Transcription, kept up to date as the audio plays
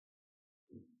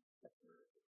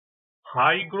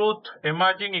High growth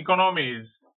emerging economies,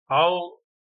 how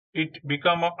it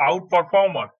become an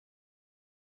outperformer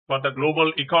for the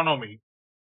global economy.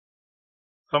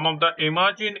 Some of the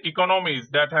emerging economies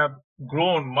that have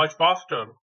grown much faster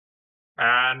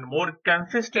and more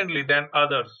consistently than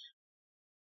others.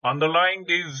 Underlying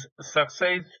these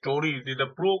success stories is the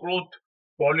pro-growth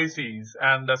policies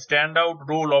and the standout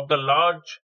role of the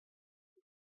large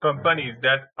companies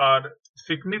that are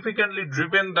significantly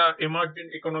driven the emerging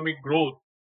economic growth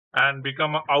and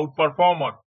become an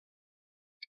outperformer.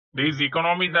 These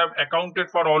economies have accounted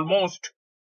for almost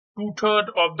two-thirds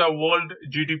of the world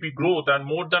GDP growth and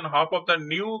more than half of the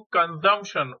new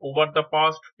consumption over the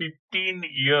past 15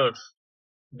 years.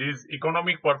 This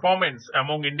economic performance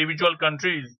among individual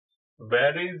countries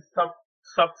varies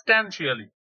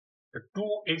substantially. The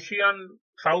two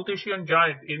South Asian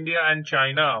giants, India and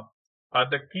China, are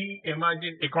the key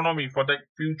emerging economy for the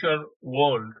future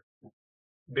world.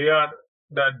 They are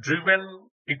the driven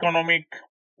economic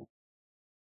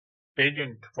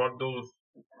agent for those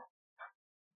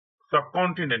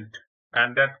subcontinent,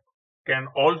 and that can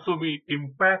also be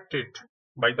impacted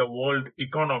by the world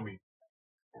economy.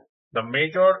 The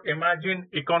major emerging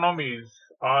economies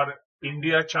are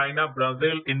India, China,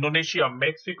 Brazil, Indonesia,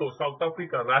 Mexico, South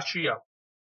Africa, Russia,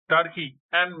 Turkey,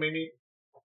 and many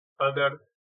other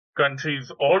countries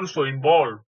also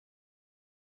involved.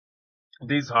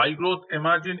 These high growth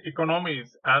emerging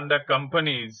economies and the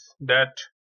companies that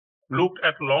looked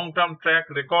at long-term track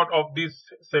record of these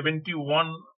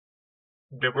 71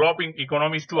 developing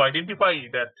economies to identify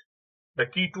that the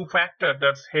key two factors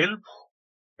that help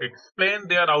explain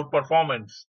their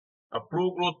outperformance: a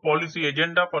pro-growth policy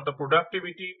agenda for the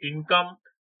productivity, income,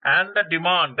 and the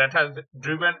demand that has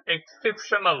driven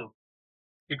exceptional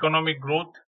economic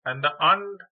growth, and the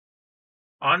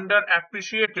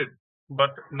underappreciated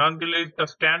but nonetheless the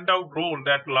standout role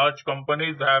that large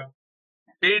companies have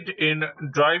played in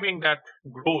driving that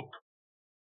growth.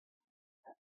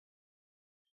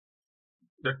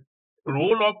 The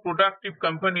role of productive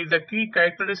companies, the key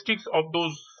characteristics of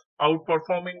those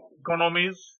outperforming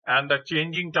economies and the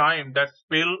changing time that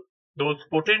spell those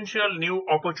potential new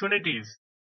opportunities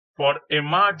for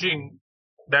emerging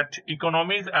that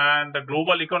economies, and the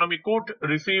global economy could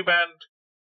receive an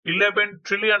 $11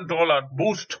 trillion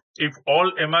boost if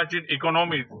all emerging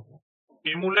economies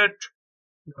emulate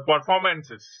the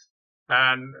performances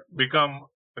and become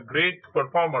a great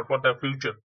performer for the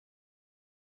future.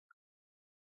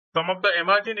 Some of the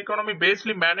emerging economy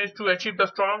basically managed to achieve the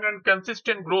strong and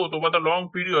consistent growth over the long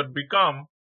period become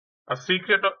a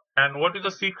secret and what is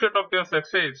the secret of their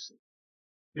success?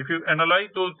 If you analyze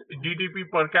those GDP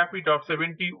per capita of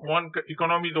 71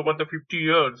 economies over the 50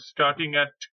 years starting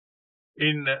at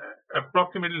in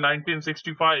approximately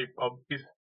 1965 of this,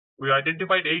 we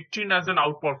identified 18 as an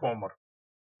outperformer.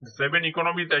 The 7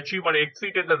 economies achieved or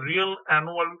exceeded the real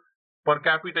annual per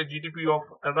capita GDP of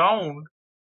around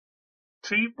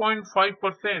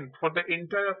 3.5% for the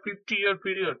entire 50-year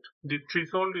period. The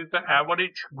threshold is the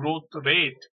average growth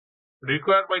rate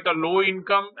required by the low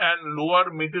income and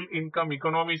lower middle income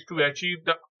economies to achieve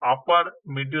the upper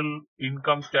middle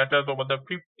income status over the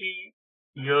 50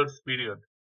 years period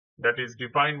that is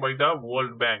defined by the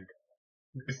World Bank.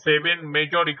 The 7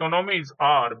 major economies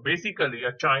are basically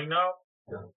China,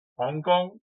 Hong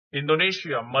Kong,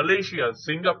 Indonesia, Malaysia,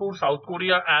 Singapore, South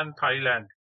Korea, and Thailand.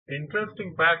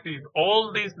 Interesting fact is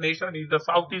all these nations is the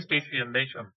Southeast Asian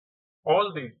nation.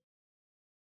 All these.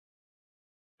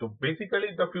 So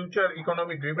basically the future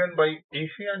economy driven by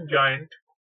Asian giant,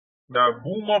 the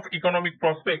boom of economic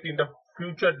prospect in the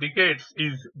future decades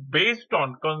is based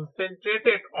on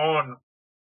concentrated on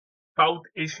South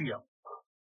Asia,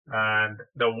 and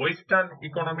the Western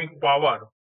economic power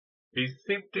is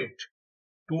shifted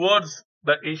towards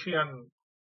the Asian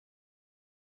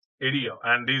area,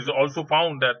 and it is also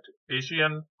found that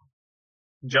Asian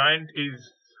giant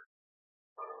is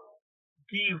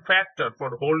key factor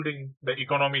for holding the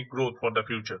economic growth for the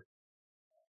future.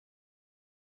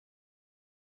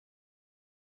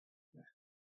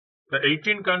 The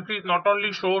 18 countries not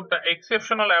only showed the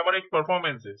exceptional average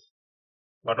performances,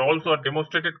 but also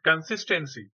demonstrated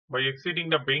consistency by exceeding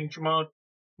the benchmark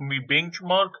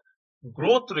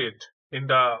growth rate in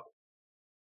the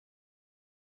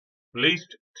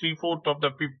least 3/4 of the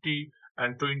 50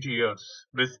 and 20 years,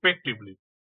 respectively.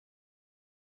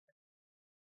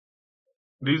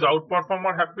 These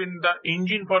outperformers have been the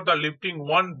engine for the lifting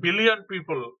 1 billion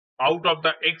people out of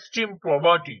the extreme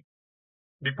poverty,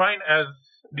 defined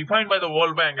by the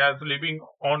World Bank as living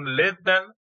on less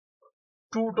than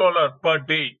 $2 per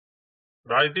day.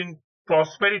 Rising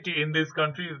prosperity in these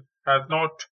countries has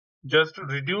not just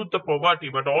reduce the poverty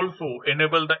but also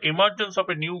enable the emergence of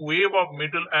a new wave of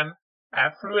middle and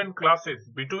affluent classes.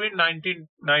 Between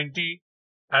 1990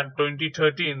 and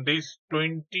 2013, this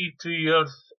 23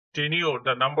 years tenure,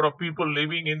 the number of people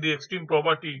living in the extreme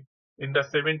poverty in the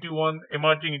 71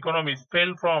 emerging economies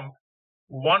fell from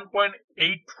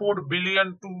 1.84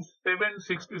 billion to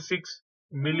 766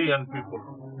 million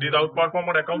people. These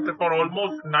outperformer accounted for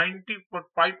almost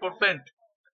 95%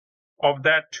 of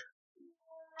that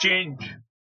change,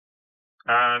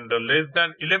 and less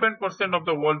than 11% of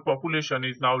the world population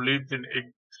is now lives in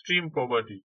extreme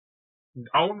poverty,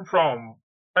 down from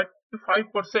 35%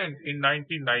 in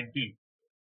 1990.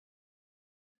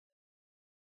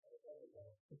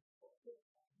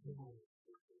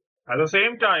 At the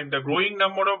same time, the growing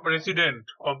number of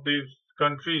residents of these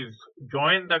countries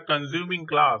join the consuming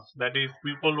class, that is,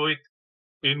 people with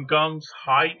incomes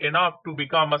high enough to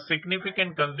become a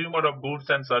significant consumer of goods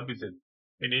and services.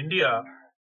 In India,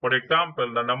 for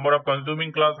example, the number of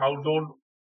consuming class households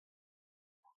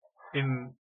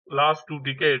in last 2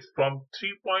 decades from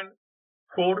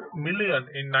 3.4 million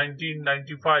in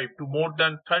 1995 to more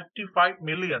than 35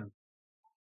 million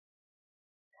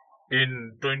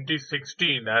in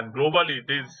 2016, and globally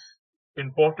these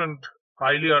important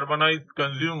highly urbanized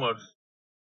consumers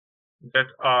that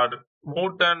are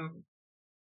more than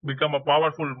become a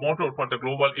powerful motor for the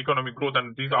global economic growth,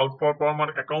 and these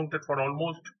outperformers accounted for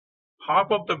almost half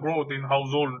of the growth in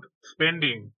household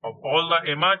spending of all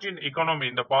the emerging economy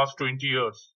in the past 20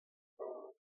 years.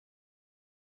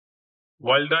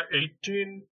 While the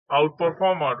 18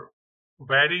 outperformer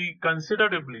vary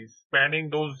considerably, spanning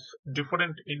those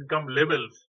different income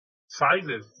levels,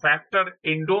 sizes, factor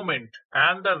endowment,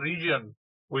 and the region,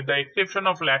 with the exception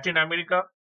of Latin America,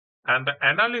 and the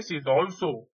analysis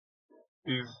also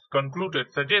is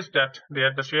concluded suggests that they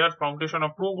are the shared foundation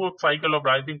of pro-growth cycle of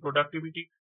rising productivity,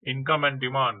 income, and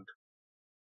demand.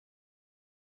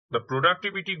 The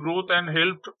productivity growth and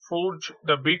helped forge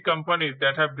the big companies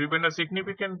that have driven a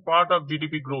significant part of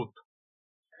GDP growth.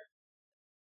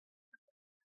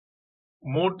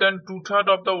 More than two-thirds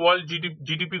of the world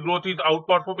GDP growth is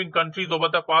outperforming countries over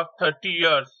the past 30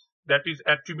 years. That is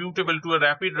attributable to a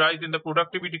rapid rise in the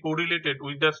productivity correlated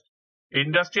with the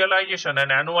industrialization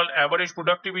and annual average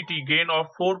productivity gain of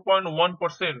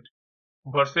 4.1%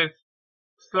 versus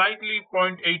slightly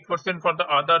 0.8% for the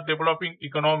other developing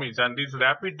economies. And this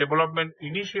rapid development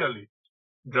initially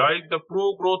drive the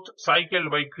pro-growth cycle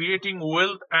by creating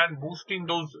wealth and boosting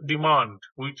those demand,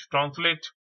 which translate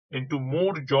into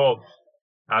more jobs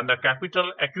and the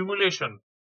capital accumulation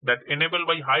that enabled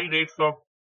by high rates of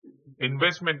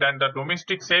investment and the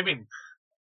domestic savings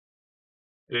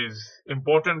is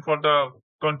important for the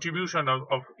contribution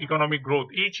of economic growth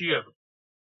each year.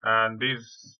 And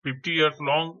this 50 years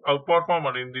long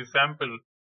outperformer in this sample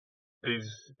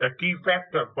is a key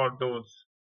factor for those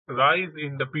rise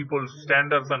in the people's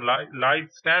standards and life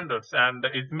standards, and the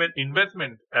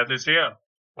investment as a share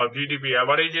of GDP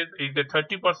averages is the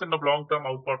 30% of long-term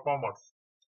outperformers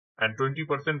and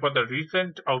 20% for the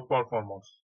recent outperformers.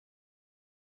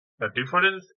 The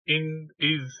difference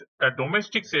is a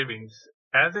domestic savings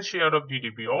as a share of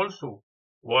GDP also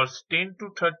was 10 to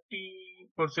 30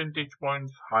 percentage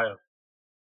points higher.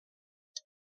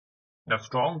 The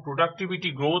strong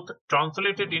productivity growth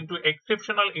translated into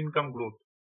exceptional income growth.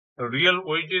 The real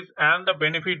wages and the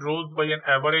benefit rose by an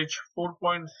average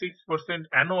 4.6%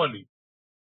 annually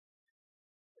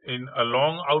in a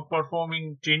long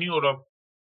outperforming tenure of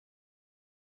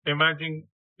emerging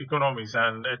economies,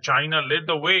 and China led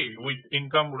the way with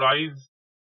income rise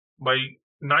by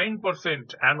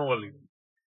 9% annually.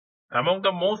 Among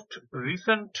the most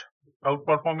recent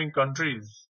outperforming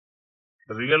countries,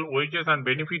 the real wages and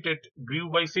benefited grew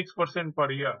by 6%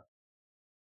 per year.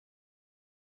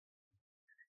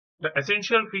 The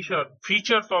essential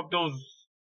features of those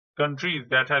countries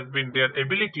that has been their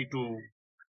ability to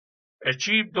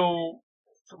achieve the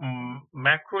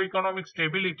macroeconomic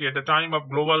stability at a time of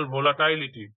global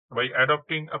volatility by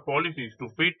adopting a policies to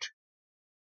fit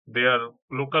their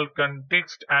local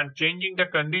context and changing the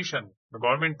condition. The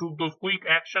government took those quick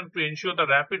action to ensure the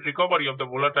rapid recovery of the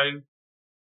volatile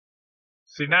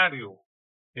scenario.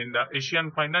 In the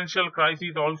Asian financial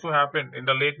crisis also happened in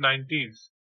the late 90s,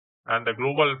 and the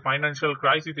global financial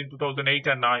crisis in 2008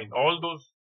 and 9. All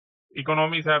those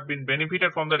economies have been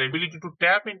benefited from their ability to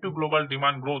tap into global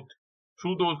demand growth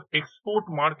through those export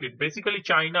market. Basically,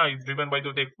 China is driven by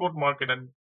those export market and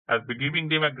has been giving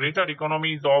them a greater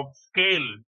economies of scale.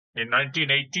 In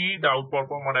 1980, the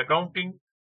outperformer accounting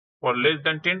for less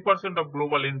than 10% of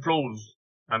global inflows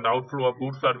and the outflow of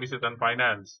goods, services, and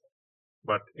finance.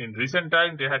 But in recent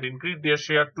times, they had increased their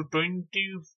share to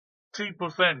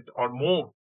 3% or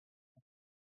more.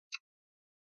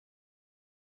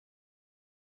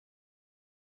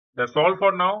 That's all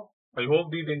for now. I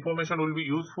hope this information will be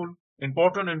useful.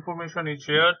 Important information is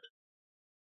shared.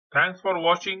 Thanks for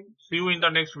watching. See you in the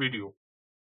next video.